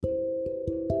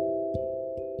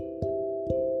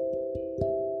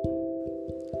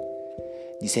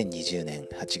2020年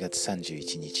8月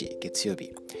31日月曜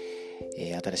日、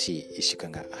新しい1週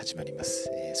間が始まります。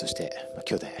そして、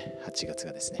今日で8月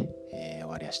がですね、終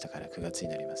わり、明日から9月に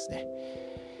なりますね。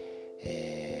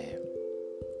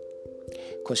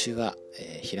今週は、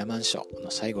平満書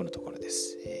の最後のところで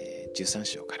す。13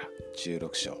章から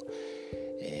16章、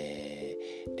レ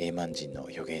ーマン人の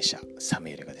預言者サム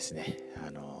エルがですね、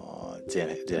ゼ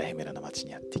ラヘメラの町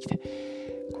にやってきて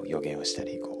こう預言をした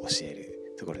り教え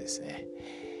るところですね。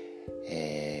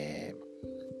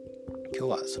今日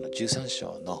はその13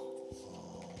章の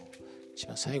一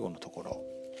番最後のところ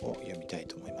を読みたい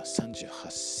と思います。38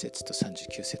節と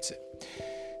39節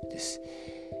です。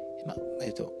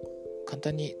簡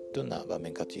単にどんな場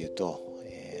面かというと、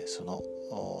その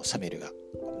サムエルが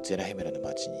ゼラヘメラの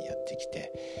町にやってき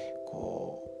て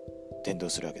伝道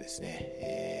するわけですね。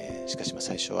しかし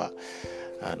最初は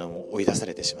追い出さ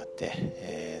れてしまっ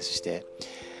て、そして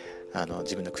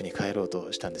自分の国に帰ろう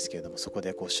としたんですけれども、そこ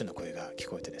で主の声が聞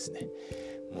こえてですね、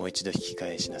もう一度引き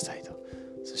返しなさいと、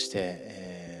そし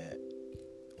て、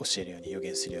教えるように預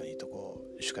言するようにと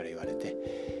主から言われて、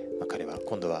彼は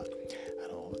今度は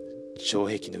城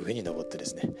壁の上に登ってで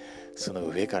すね、その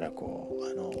上から教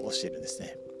えるんです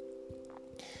ね。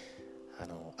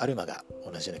アルマが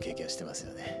同じような経験をしてます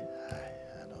よね。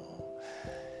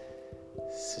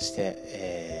そし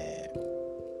て、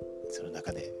その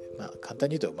中で、簡単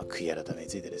に言うと、悔い改めに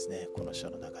ついてですね、この章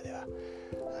の中では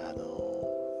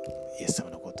イエス様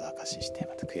のことを証しして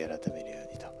また悔い改めるよ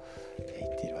うにと言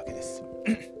っているわけです。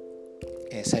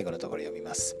最後のところ読み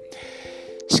ます。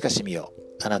しかし見よ、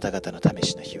あなた方の試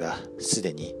しの日はす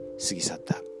でに過ぎ去っ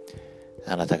た。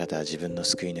あなた方は自分の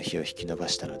救いの日を引き延ば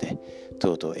したので、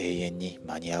とうとう永遠に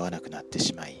間に合わなくなって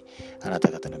しまい、あなた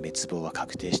方の滅亡は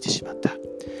確定してしまった。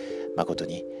誠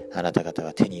にあなた方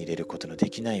は手に入れることので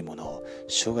きないものを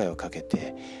生涯をかけ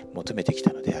て求めてき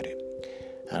たのである。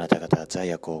あなた方は罪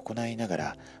悪を行いなが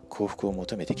ら幸福を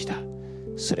求めてきた。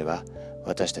それは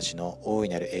私たちの大い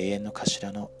なる永遠の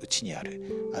頭のうちにあ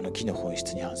るあの義の本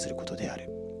質に反することである。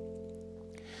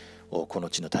おこの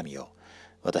地の民よ、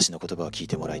私の言葉を聞い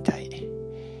てもらいたい。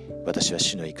私は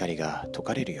主の怒りが解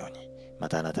かれるように、ま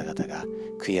たあなた方が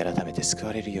悔い改めて救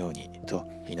われるようにと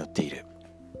祈っている。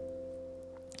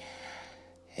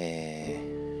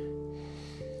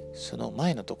その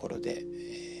前のところで、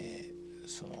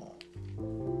その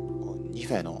ニ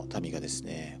ファの民がです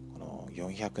ね、この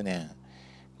400年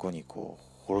後に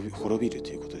滅びると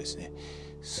いうことですね。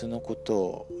そのこと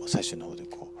を最初の方で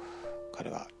彼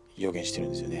は予言してるん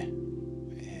ですよね。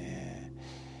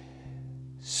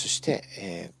そして、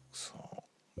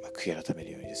悔い改め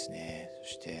るようにですね。そ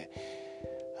して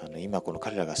今この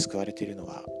彼らが救われているの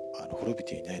は滅び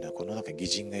ていないのはこの中に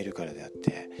義人がいるからであっ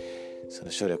て、そ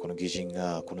の将来この義人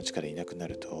がこの地からいなくな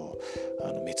ると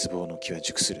滅亡の木は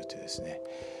熟するというですね、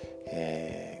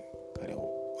彼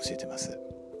を教えてます。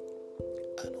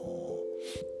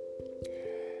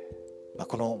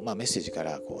この、メッセージか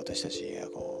ら私たちが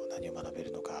何を学べ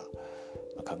るのか、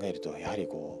考えると、やはり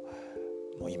も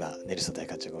う今ネルソン大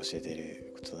官長が教えてい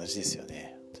ることと同じですよ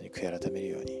ね。本当に悔い改める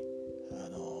ように、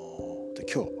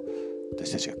今日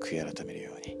私たちが悔い改める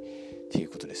ようにっていう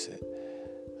ことです。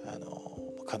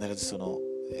必ずその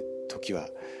時は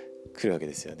来るわけ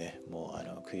ですよね。も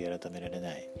う悔い改められ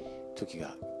ない時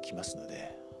が来ますの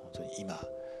で、本当に今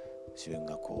自分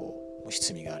がもし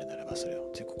罪があるならばそれを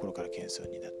本当に心から謙遜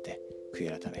になって悔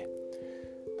い改め、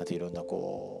またいろんな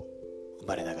生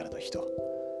まれながらの人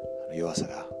弱さ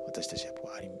が私たちは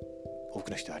多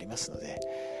くの人はありますので、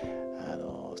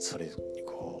それに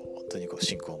本当に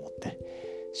信仰を持って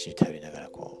主に頼りながら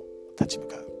立ち向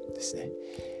かうですね、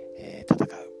戦う、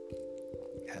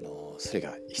それ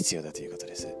が必要だということ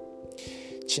です。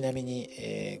ちなみに、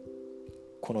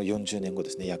この40年後で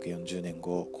すね、約40年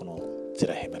後、このゼ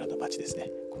ラヘメラの町です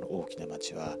ね、この大きな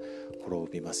町は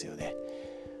滅びますよね。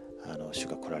主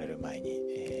が来られる前に、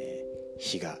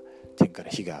天から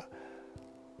火が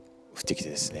降ってきて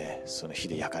ですね、その火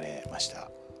で焼かれまし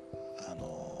た。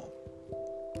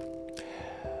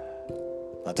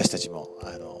私たちも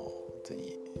本当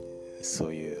にそ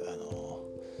ういう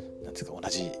なんていうか同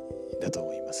じだと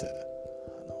思います。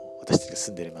私たちが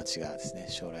住んでいる町がですね、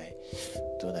将来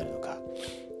どうなるのか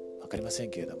分かりませ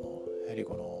んけれども、やはり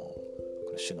この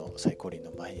主の再降臨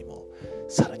の前にも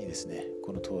さらにですね、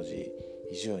この当時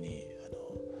以上に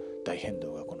大変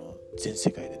動がこの全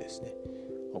世界でですね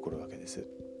起こるわけです。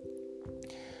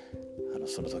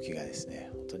その時がですね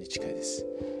本当に近いです。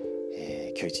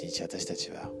今日一日私た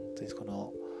ちは本当にこ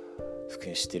の福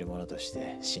音を知っている者とし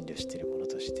て、真理を知っている者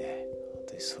として、本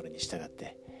当にそれに従っ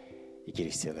て生きる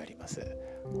必要があります。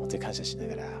本当に感謝しな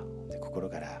がら、本当に心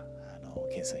から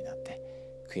謙遜になって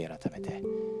悔い改めて、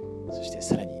そして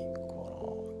さらに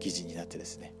この義人になってで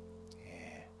すね、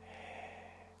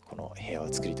この平和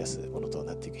を作り出すものと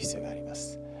なっていく必要がありま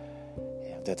す。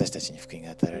本当に私たちに福音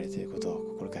が与えられていることを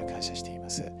心から感謝していま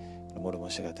す。このモルモ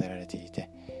ン書が与えられていて、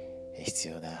必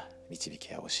要な導き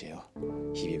や教え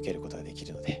を日々受けることができ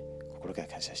るので心から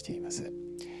感謝しています。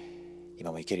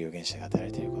今も生ける預言者が与えら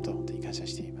れていることを本当に感謝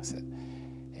しています。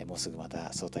もうすぐま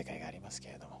た総大会がありますけ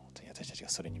れども、本当に私たちが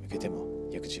それに向けても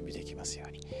よく準備できますよ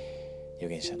うに、預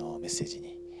言者のメッセージ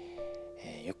に、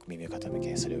よく耳を傾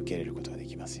け、それを受け入れることがで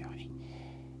きますように、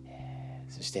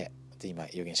そして今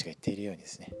預言者が言っているようにで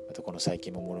すね、またこの最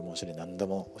近もモルモン書で何度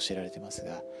も教えられてます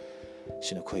が、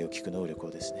主の声を聞く能力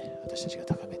をですね、私たちが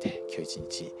高めて、今日一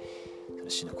日その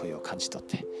主の声を感じ取っ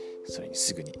て、それに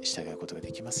すぐに従うことが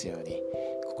できますように、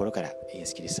心からイエ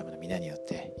ス・キリスト様の皆によっ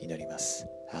て祈ります。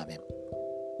アーメン。